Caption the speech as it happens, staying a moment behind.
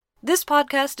This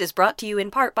podcast is brought to you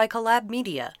in part by Collab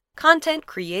Media, content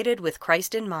created with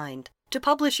Christ in mind. To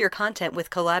publish your content with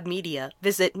Collab Media,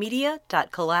 visit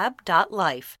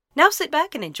media.collab.life. Now sit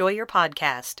back and enjoy your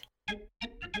podcast.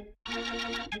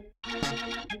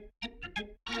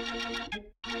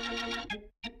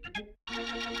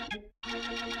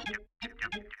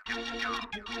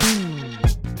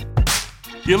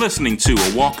 You're listening to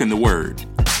A Walk in the Word,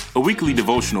 a weekly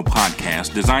devotional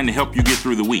podcast designed to help you get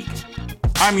through the week.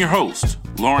 I'm your host,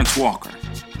 Lawrence Walker.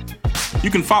 You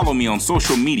can follow me on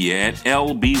social media at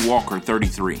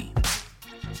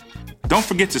LBWalker33. Don't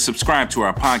forget to subscribe to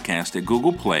our podcast at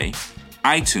Google Play,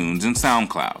 iTunes, and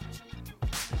SoundCloud.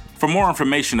 For more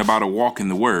information about A Walk in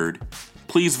the Word,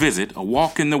 please visit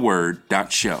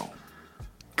awalkintheword.show.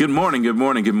 Good morning, good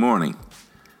morning, good morning.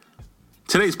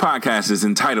 Today's podcast is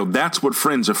entitled, That's What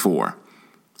Friends Are For.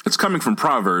 It's coming from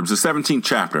Proverbs, the 17th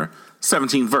chapter,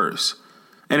 17th verse,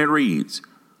 and it reads,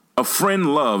 A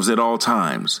friend loves at all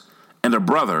times, and a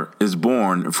brother is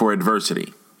born for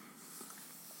adversity.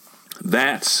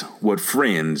 That's what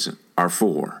friends are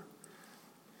for.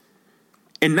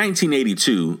 In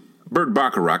 1982, Burt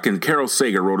Bacharach and Carol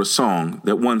Sager wrote a song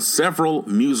that won several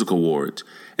music awards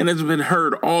and has been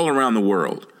heard all around the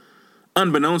world.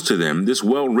 Unbeknownst to them, this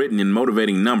well-written and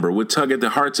motivating number would tug at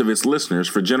the hearts of its listeners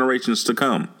for generations to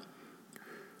come.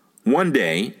 One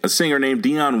day, a singer named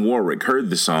Dionne Warwick heard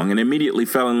the song and immediately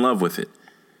fell in love with it.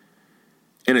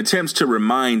 In attempts to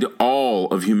remind all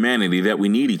of humanity that we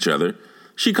need each other,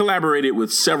 she collaborated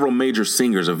with several major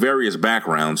singers of various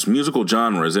backgrounds, musical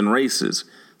genres, and races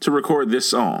to record this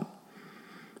song.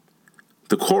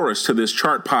 The chorus to this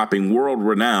chart-popping,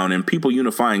 world-renowned, and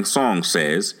people-unifying song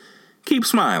says, Keep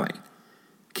smiling,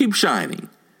 keep shining,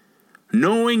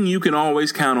 knowing you can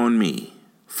always count on me,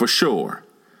 for sure.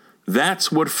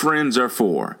 That's what friends are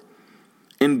for.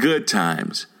 In good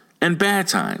times and bad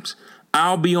times,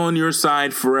 I'll be on your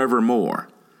side forevermore.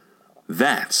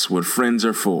 That's what friends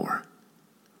are for.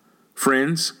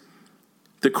 Friends,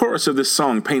 the chorus of this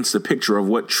song paints the picture of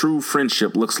what true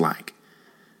friendship looks like.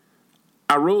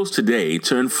 I rose today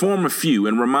to inform a few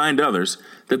and remind others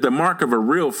that the mark of a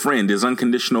real friend is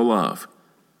unconditional love.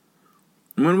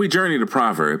 When we journey to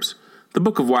Proverbs, the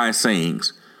book of wise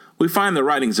sayings, we find the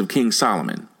writings of King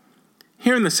Solomon.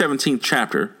 Here in the 17th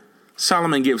chapter,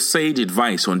 Solomon gives sage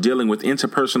advice on dealing with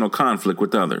interpersonal conflict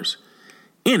with others.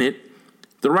 In it,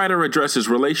 the writer addresses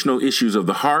relational issues of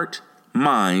the heart,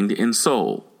 mind, and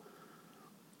soul.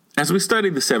 As we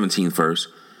study the 17th verse,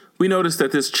 we notice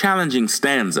that this challenging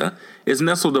stanza is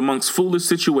nestled amongst foolish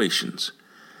situations,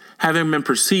 having been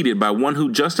preceded by one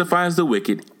who justifies the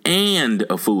wicked and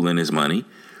a fool in his money,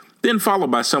 then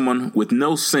followed by someone with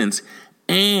no sense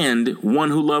and one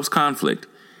who loves conflict.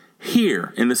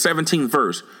 Here, in the 17th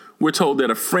verse, we're told that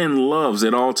a friend loves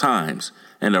at all times,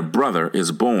 and a brother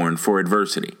is born for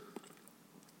adversity.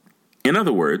 In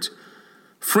other words,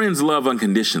 friends love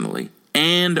unconditionally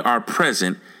and are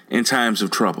present in times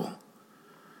of trouble.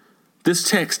 This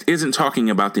text isn't talking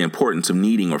about the importance of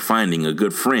needing or finding a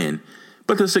good friend,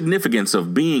 but the significance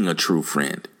of being a true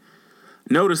friend.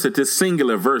 Notice that this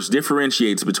singular verse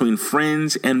differentiates between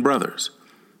friends and brothers.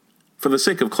 For the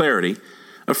sake of clarity,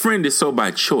 a friend is so by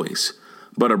choice,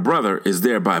 but a brother is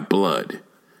there by blood.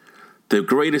 The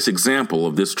greatest example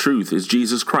of this truth is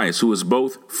Jesus Christ, who is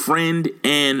both friend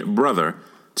and brother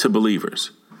to believers.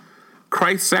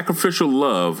 Christ's sacrificial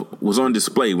love was on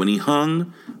display when he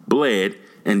hung, bled,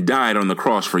 and died on the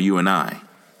cross for you and I.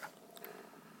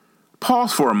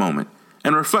 Pause for a moment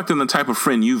and reflect on the type of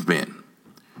friend you've been.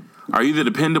 Are you the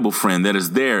dependable friend that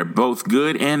is there both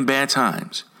good and bad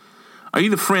times? Are you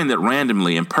the friend that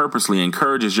randomly and purposely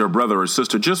encourages your brother or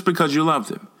sister just because you love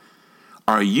them?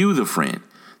 Are you the friend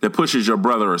that pushes your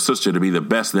brother or sister to be the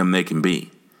best them they can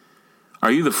be? Are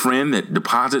you the friend that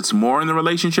deposits more in the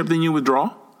relationship than you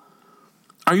withdraw?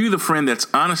 Are you the friend that's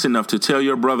honest enough to tell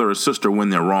your brother or sister when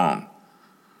they're wrong?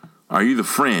 Are you the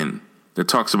friend that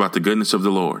talks about the goodness of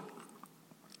the Lord?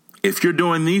 If you're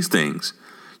doing these things,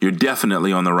 you're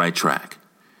definitely on the right track.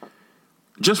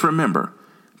 Just remember,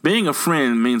 being a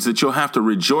friend means that you'll have to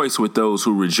rejoice with those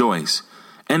who rejoice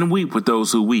and weep with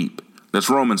those who weep. That's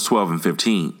Romans 12 and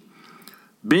 15.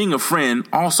 Being a friend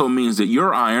also means that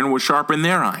your iron will sharpen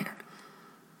their iron.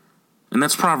 And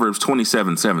that's Proverbs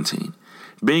 27:17.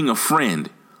 Being a friend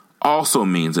also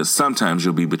means that sometimes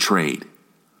you'll be betrayed.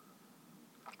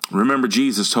 Remember,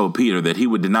 Jesus told Peter that he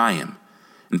would deny him,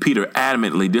 and Peter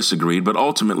adamantly disagreed, but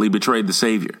ultimately betrayed the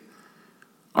Savior.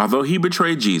 Although he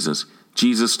betrayed Jesus,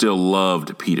 Jesus still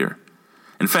loved Peter.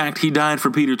 In fact, he died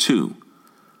for Peter too.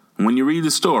 When you read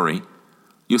the story,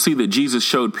 you'll see that Jesus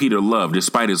showed Peter love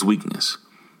despite his weakness.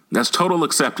 That's total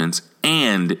acceptance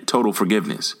and total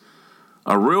forgiveness.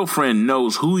 A real friend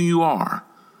knows who you are,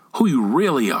 who you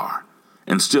really are,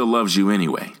 and still loves you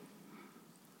anyway.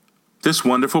 This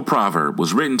wonderful proverb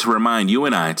was written to remind you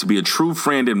and I to be a true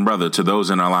friend and brother to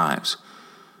those in our lives.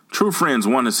 True friends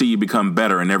want to see you become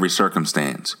better in every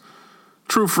circumstance.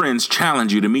 True friends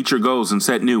challenge you to meet your goals and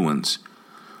set new ones.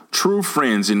 True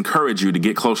friends encourage you to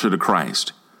get closer to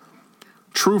Christ.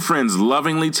 True friends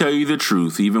lovingly tell you the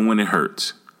truth even when it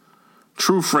hurts.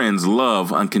 True friends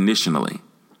love unconditionally.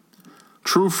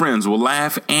 True friends will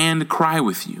laugh and cry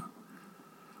with you.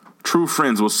 True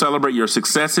friends will celebrate your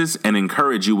successes and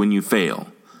encourage you when you fail.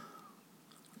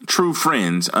 True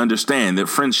friends understand that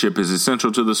friendship is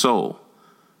essential to the soul.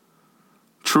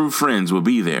 True friends will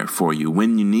be there for you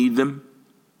when you need them,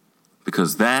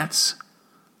 because that's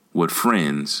what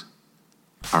friends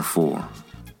are for.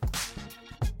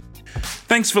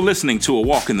 Thanks for listening to A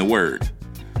Walk in the Word.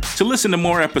 To listen to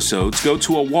more episodes, go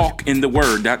to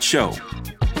awalkintheword.show.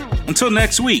 Until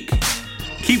next week,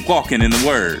 keep walking in the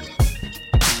Word.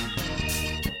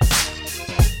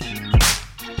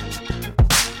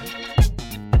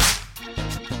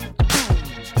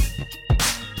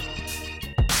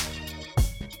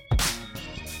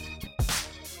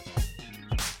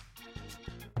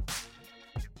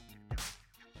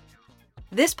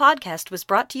 This podcast was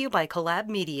brought to you by Collab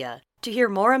Media. To hear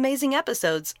more amazing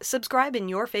episodes, subscribe in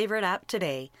your favorite app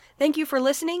today. Thank you for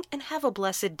listening and have a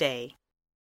blessed day.